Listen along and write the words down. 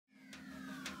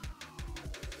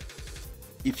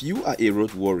If you are a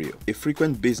road warrior, a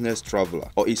frequent business traveler,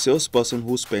 or a salesperson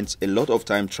who spends a lot of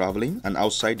time traveling and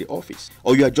outside the office,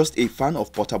 or you are just a fan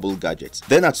of portable gadgets,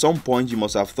 then at some point you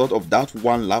must have thought of that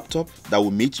one laptop that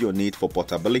will meet your need for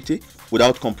portability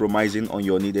without compromising on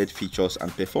your needed features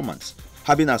and performance.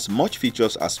 Having as much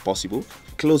features as possible,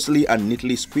 closely and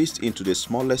neatly squeezed into the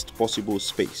smallest possible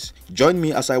space. Join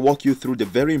me as I walk you through the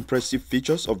very impressive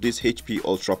features of this HP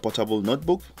Ultraportable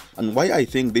notebook and why I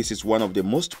think this is one of the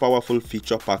most powerful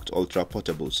feature-packed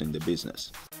Ultraportables in the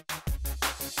business.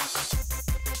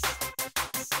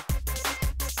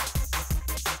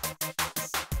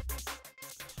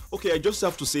 Okay, I just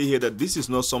have to say here that this is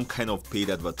not some kind of paid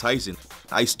advertising.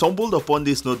 I stumbled upon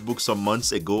this notebook some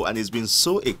months ago and it's been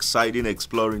so exciting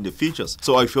exploring the features,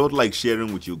 so I felt like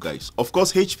sharing with you guys. Of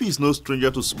course, HP is no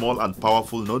stranger to small and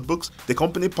powerful notebooks. The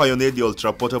company pioneered the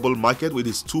Ultraportable market with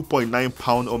its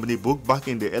 2.9-pound Omnibook back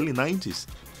in the early 90s.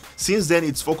 Since then,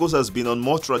 its focus has been on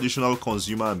more traditional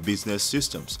consumer and business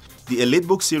systems. The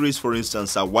Elitebook series, for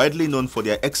instance, are widely known for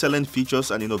their excellent features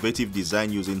and innovative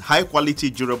design using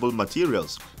high-quality, durable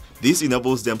materials. This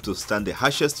enables them to stand the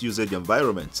harshest usage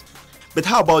environments. But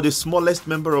how about the smallest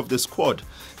member of the squad?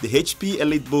 The HP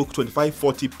Elitebook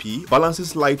 2540p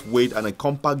balances lightweight and a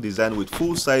compact design with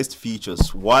full-sized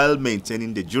features while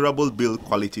maintaining the durable build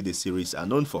quality the series are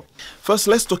known for. First,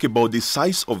 let's talk about the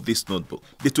size of this notebook.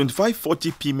 The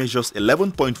 2540p measures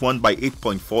 11.1 by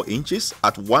 8.4 inches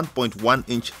at 1.1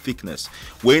 inch thickness,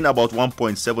 weighing about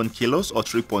 1.7 kilos or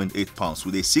 3.8 pounds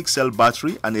with a 6-cell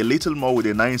battery and a little more with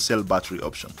a 9-cell battery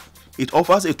option. It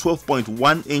offers a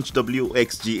 12.1-inch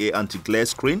WXGA anti-glare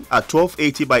screen at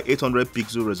 1280 by 800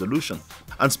 pixel resolution.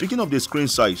 And speaking of the screen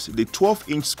size, the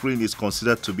 12-inch screen is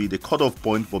considered to be the cutoff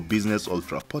point for business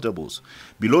Ultraportables.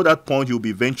 Below that point, you'll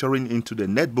be venturing into the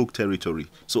netbook territory.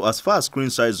 So as far as screen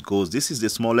size goes, this is the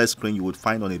smallest screen you would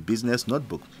find on a business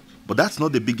notebook. But that's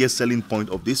not the biggest selling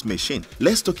point of this machine.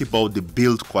 Let's talk about the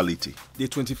build quality. The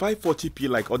 2540p,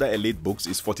 like other Elitebooks,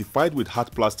 is fortified with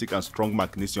hard plastic and strong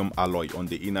magnesium alloy on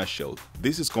the inner shell.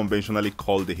 This is conventionally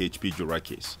called the HP Dura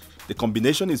case. The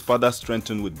combination is further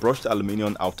strengthened with brushed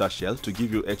aluminum outer shell to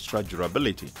give you extra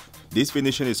durability. This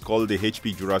finishing is called the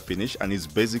HP Dura finish and is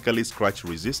basically scratch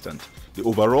resistant. The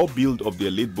overall build of the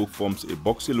Elitebook forms a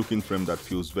boxy looking frame that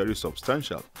feels very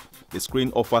substantial. The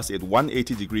screen offers a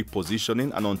 180-degree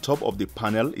positioning, and on top of the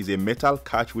panel is a metal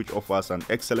catch which offers an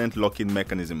excellent locking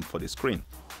mechanism for the screen.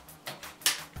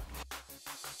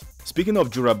 Speaking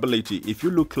of durability, if you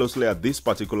look closely at this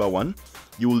particular one,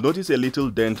 you will notice a little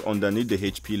dent underneath the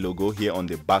HP logo here on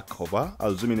the back cover.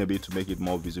 I'll zoom in a bit to make it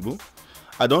more visible.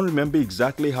 I don't remember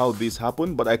exactly how this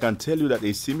happened, but I can tell you that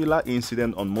a similar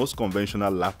incident on most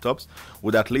conventional laptops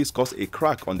would at least cause a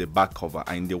crack on the back cover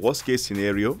and in the worst case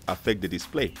scenario affect the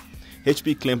display.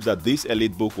 HP claims that this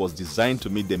Elitebook was designed to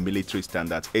meet the military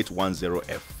standard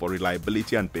 810F for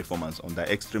reliability and performance under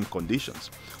extreme conditions.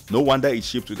 No wonder it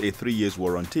shipped with a 3 years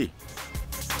warranty.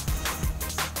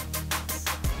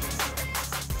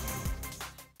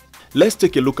 Let's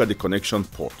take a look at the connection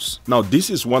ports. Now, this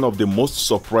is one of the most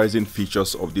surprising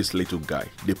features of this little guy,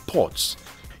 the ports.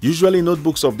 Usually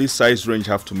notebooks of this size range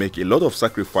have to make a lot of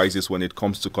sacrifices when it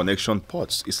comes to connection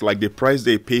ports. It's like the price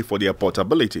they pay for their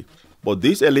portability. But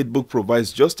this Elitebook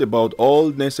provides just about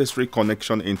all necessary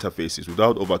connection interfaces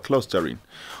without overclustering.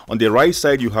 On the right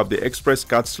side you have the express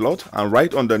card slot, and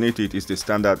right underneath it is the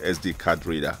standard SD card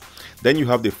reader. Then you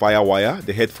have the FireWire,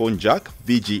 the headphone jack,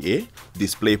 VGA,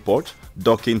 display port,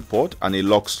 docking port and a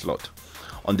lock slot.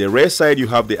 On the rear side you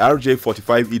have the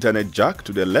RJ45 Ethernet jack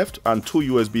to the left and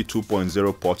 2 USB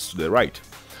 2.0 ports to the right.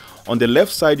 On the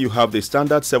left side you have the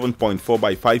standard 7.4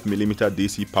 by 5mm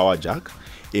DC power jack,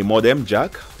 a modem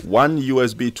jack, 1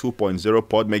 USB 2.0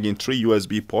 port making 3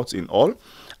 USB ports in all,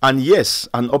 and yes,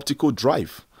 an optical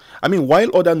drive. I mean,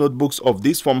 while other notebooks of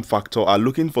this form factor are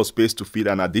looking for space to fit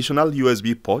an additional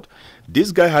USB port,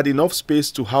 this guy had enough space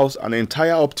to house an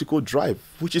entire optical drive,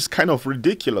 which is kind of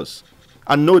ridiculous.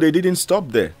 And no, they didn't stop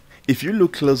there. If you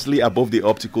look closely above the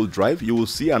optical drive, you will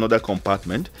see another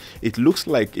compartment. It looks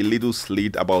like a little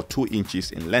slit about 2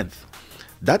 inches in length.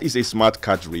 That is a smart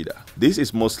card reader. This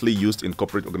is mostly used in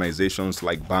corporate organizations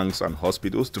like banks and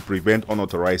hospitals to prevent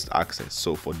unauthorized access.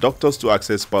 So for doctors to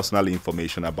access personal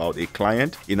information about a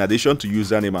client, in addition to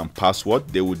username and password,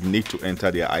 they would need to enter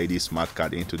their ID smart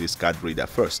card into this card reader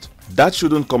first. That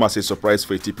shouldn't come as a surprise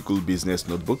for a typical business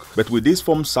notebook, but with this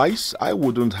form size, I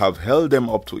wouldn't have held them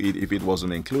up to it if it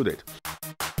wasn't included.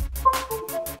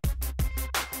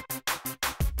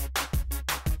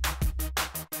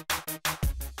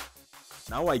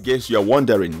 Now I guess you are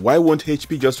wondering, why won't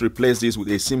HP just replace this with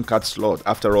a SIM card slot?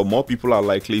 After all, more people are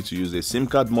likely to use a SIM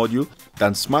card module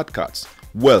than smart cards.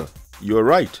 Well, You're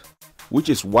right, which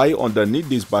is why underneath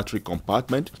this battery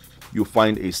compartment, you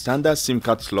find a standard SIM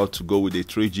card slot to go with a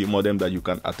 3G modem that you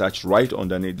can attach right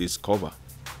underneath this cover.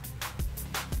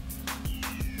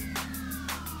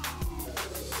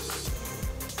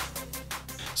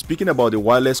 Speaking about the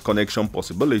wireless connection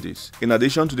possibilities, in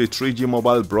addition to the 3G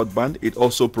mobile broadband, it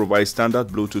also provides standard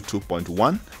Bluetooth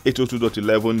 2.1,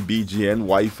 802.11 BGN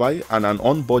Wi-Fi, and an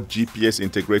onboard GPS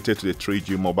integrated to the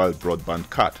 3G mobile broadband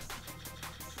card.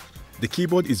 The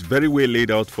keyboard is very well laid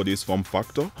out for this form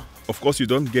factor. Of course, you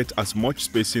don't get as much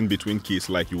spacing between keys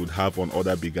like you would have on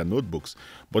other bigger notebooks,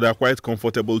 but they are quite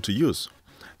comfortable to use.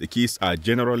 The keys are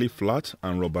generally flat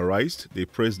and rubberized. They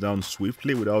press down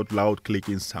swiftly without loud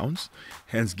clicking sounds,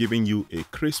 hence giving you a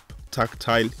crisp,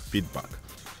 tactile feedback.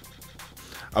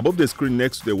 Above the screen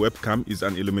next to the webcam is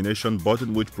an illumination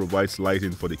button which provides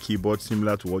lighting for the keyboard,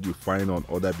 similar to what you find on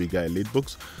other bigger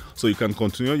EliteBooks, so you can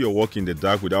continue your work in the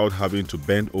dark without having to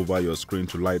bend over your screen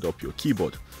to light up your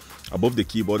keyboard. Above the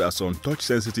keyboard are some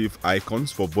touch-sensitive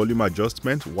icons for volume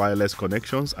adjustment, wireless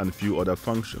connections, and few other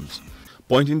functions.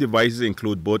 Pointing devices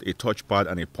include both a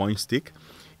touchpad and a point stick,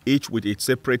 each with its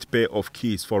separate pair of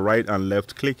keys for right and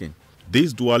left clicking.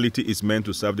 This duality is meant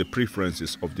to serve the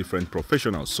preferences of different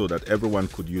professionals so that everyone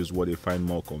could use what they find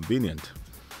more convenient.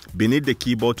 Beneath the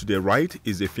keyboard to the right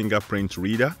is a fingerprint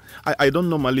reader. I don't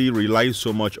normally rely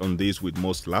so much on this with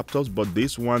most laptops, but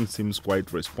this one seems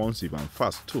quite responsive and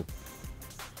fast too.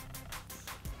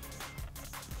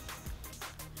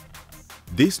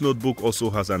 This notebook also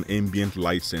has an ambient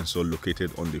light sensor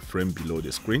located on the frame below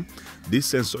the screen. This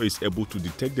sensor is able to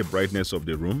detect the brightness of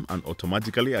the room and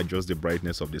automatically adjust the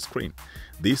brightness of the screen.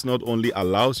 This not only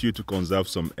allows you to conserve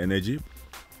some energy,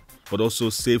 but also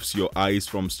saves your eyes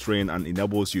from strain and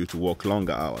enables you to work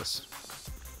longer hours.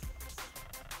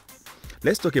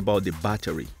 Let's talk about the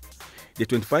battery. The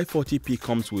 2540p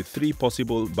comes with 3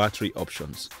 possible battery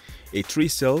options: a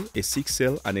 3-cell, a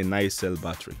 6-cell, and a 9-cell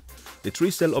battery. The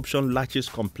 3-cell option latches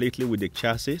completely with the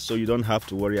chassis, so you don't have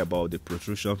to worry about the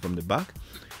protrusion from the back.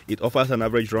 It offers an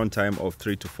average runtime of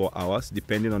 3 to 4 hours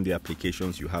depending on the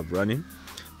applications you have running.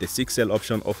 The 6-cell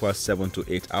option offers 7 to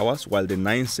 8 hours, while the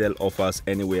 9-cell offers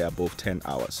anywhere above 10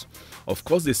 hours. Of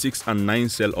course, the 6 and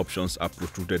 9-cell options are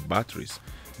protruded batteries,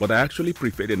 but I actually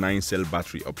prefer the 9-cell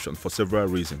battery option for several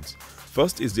reasons.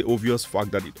 First is the obvious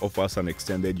fact that it offers an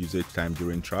extended usage time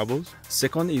during travels.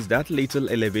 Second is that little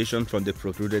elevation from the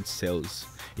protruded cells.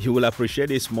 You will appreciate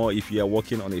this more if you are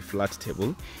working on a flat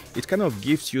table. It kind of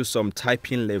gives you some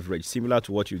typing leverage similar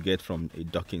to what you get from a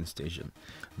docking station.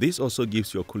 This also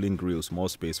gives your cooling grills more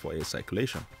space for air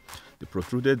circulation. The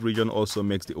protruded region also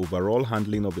makes the overall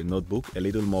handling of the notebook a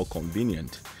little more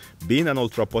convenient. Being an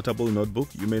ultra-portable notebook,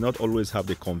 you may not always have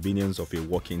the convenience of a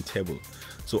working table.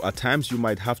 So at times you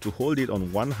might have to hold it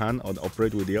on one hand or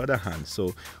operate with the other hand.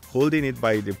 So holding it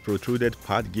by the protruded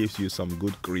part gives you some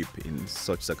good grip in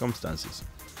such circumstances.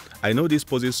 I know this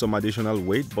poses some additional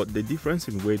weight, but the difference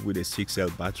in weight with a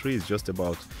 6-cell battery is just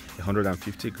about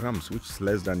 150 grams, which is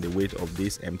less than the weight of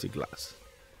this empty glass.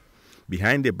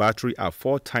 Behind the battery are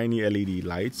 4 tiny LED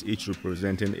lights, each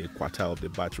representing a quarter of the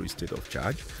battery's state of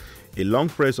charge. A long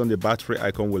press on the battery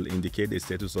icon will indicate the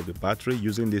status of the battery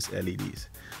using these LEDs.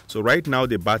 So right now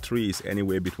the battery is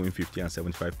anywhere between 50 and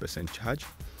 75% charge.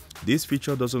 This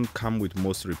feature doesn't come with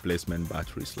most replacement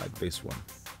batteries like this one.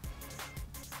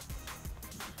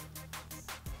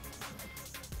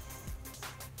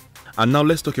 And now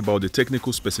let's talk about the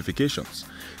technical specifications.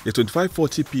 The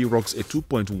 2540p rocks a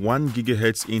 2.1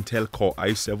 GHz Intel Core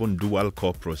i7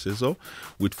 dual-core processor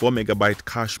with 4MB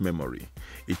cache memory.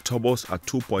 It turbos at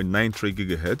 2.93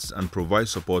 GHz and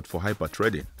provides support for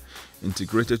hyper-threading.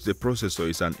 Integrated to the processor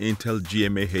is an Intel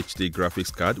GMA HD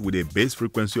graphics card with a base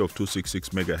frequency of 266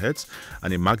 MHz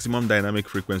and a maximum dynamic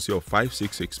frequency of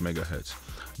 566 MHz.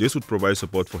 This would provide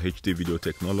support for HD video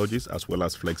technologies as well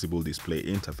as flexible display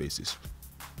interfaces.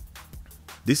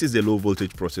 This is the low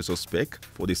voltage processor spec.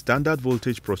 For the standard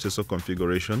voltage processor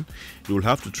configuration, you will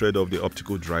have to trade off the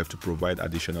optical drive to provide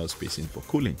additional spacing for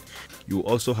cooling. You will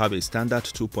also have a standard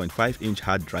 2.5-inch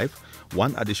hard drive,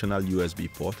 1 additional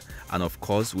USB port, and of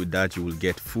course with that you will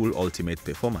get full ultimate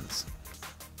performance.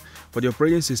 For the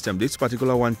operating system, this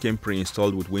particular one came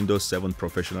pre-installed with Windows 7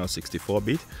 Professional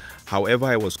 64-bit. However,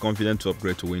 I was confident to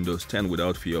upgrade to Windows 10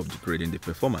 without fear of degrading the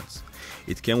performance.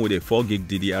 It came with a 4GB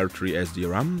DDR3 SD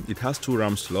RAM. It has 2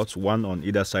 RAM slots, one on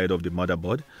either side of the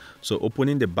motherboard, so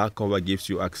opening the back cover gives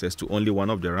you access to only one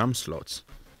of the RAM slots.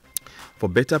 For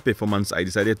better performance, I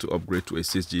decided to upgrade to a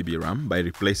 6GB RAM by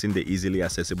replacing the easily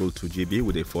accessible 2GB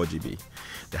with a 4GB.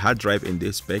 The hard drive in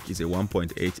this spec is a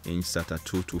 1.8-inch SATA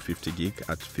 2 250GB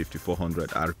at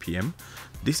 5400 RPM.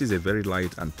 this is a very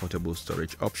light and portable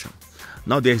storage option.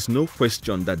 Now there is no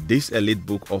question that this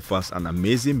EliteBook offers an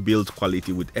amazing build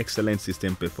quality with excellent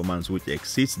system performance which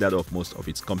exceeds that of most of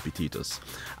its competitors.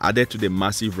 Added to the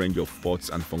massive range of ports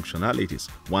and functionalities,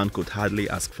 one could hardly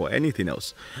ask for anything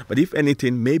else. But if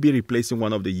anything, maybe replacing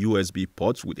one of the USB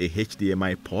ports with a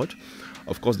HDMI port.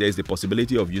 Of course, there is the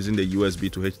possibility of using the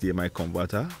USB to HDMI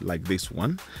converter like this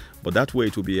one, but that way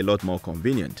it will be a lot more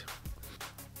convenient.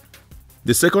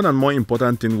 The second and more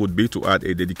important thing would be to add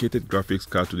a dedicated graphics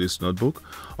card to this notebook.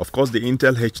 Of course, the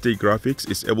Intel HD graphics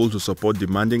is able to support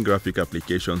demanding graphic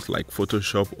applications like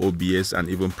Photoshop, OBS, and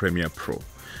even Premiere Pro.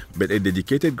 But a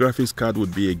dedicated graphics card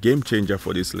would be a game changer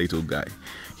for this little guy.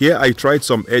 Here I tried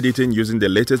some editing using the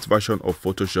latest version of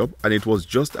Photoshop and it was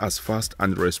just as fast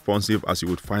and responsive as you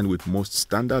would find with most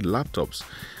standard laptops.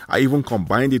 I even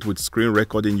combined it with screen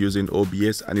recording using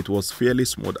OBS and it was fairly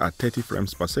smooth at 30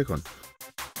 frames per second.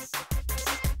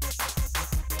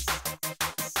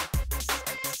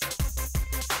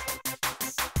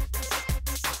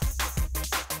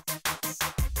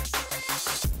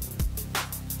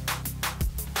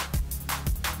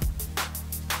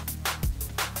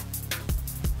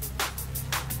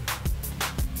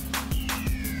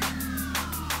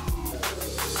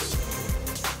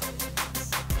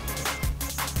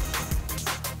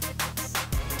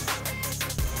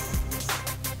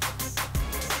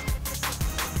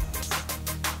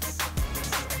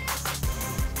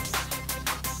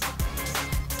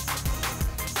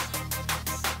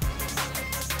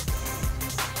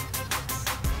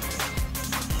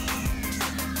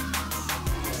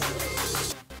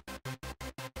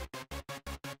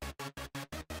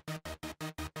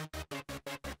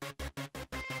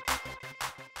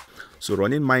 So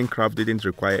running Minecraft didn't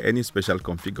require any special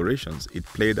configurations. It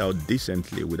played out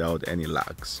decently without any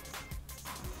lags.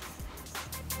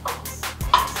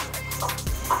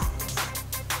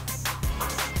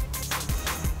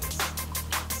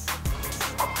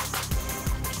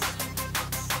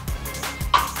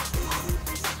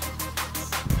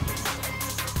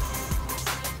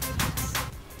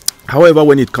 However,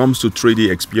 when it comes to 3D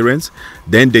experience,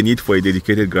 then the need for a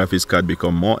dedicated graphics card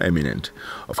becomes more eminent.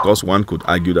 Of course, one could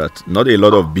argue that not a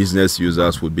lot of business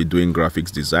users would be doing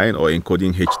graphics design or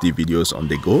encoding HD videos on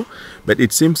the go, but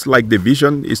it seems like the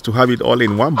vision is to have it all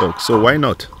in one box, so why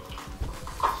not?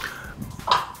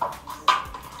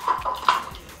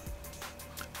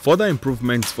 Further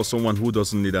improvements for someone who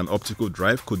doesn't need an optical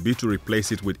drive could be to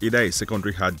replace it with either a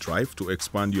secondary hard drive to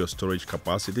expand your storage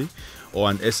capacity or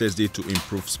an SSD to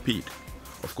improve speed.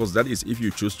 Of course, that is if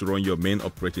you choose to run your main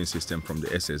operating system from the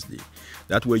SSD.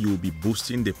 That way you will be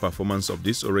boosting the performance of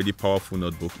this already powerful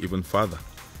notebook even further.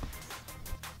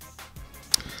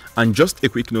 And just a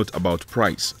quick note about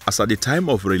price. As at the time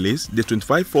of release, the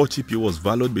 2540p was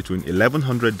valued between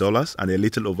 $1,100 and a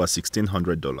little over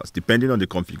 $1,600, depending on the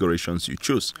configurations you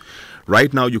choose.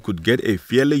 Right now, you could get a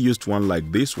fairly used one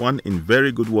like this one in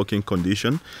very good working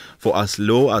condition for as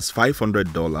low as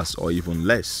 $500 or even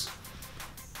less.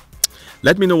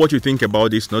 Let me know what you think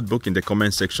about this notebook in the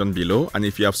comment section below, and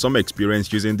if you have some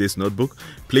experience using this notebook,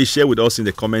 please share with us in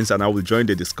the comments and I will join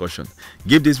the discussion.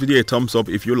 Give this video a thumbs up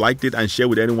if you liked it and share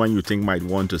with anyone you think might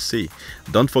want to see.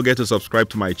 Don't forget to subscribe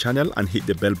to my channel and hit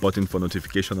the bell button for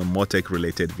notification on more tech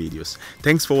related videos.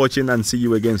 Thanks for watching and see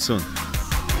you again soon.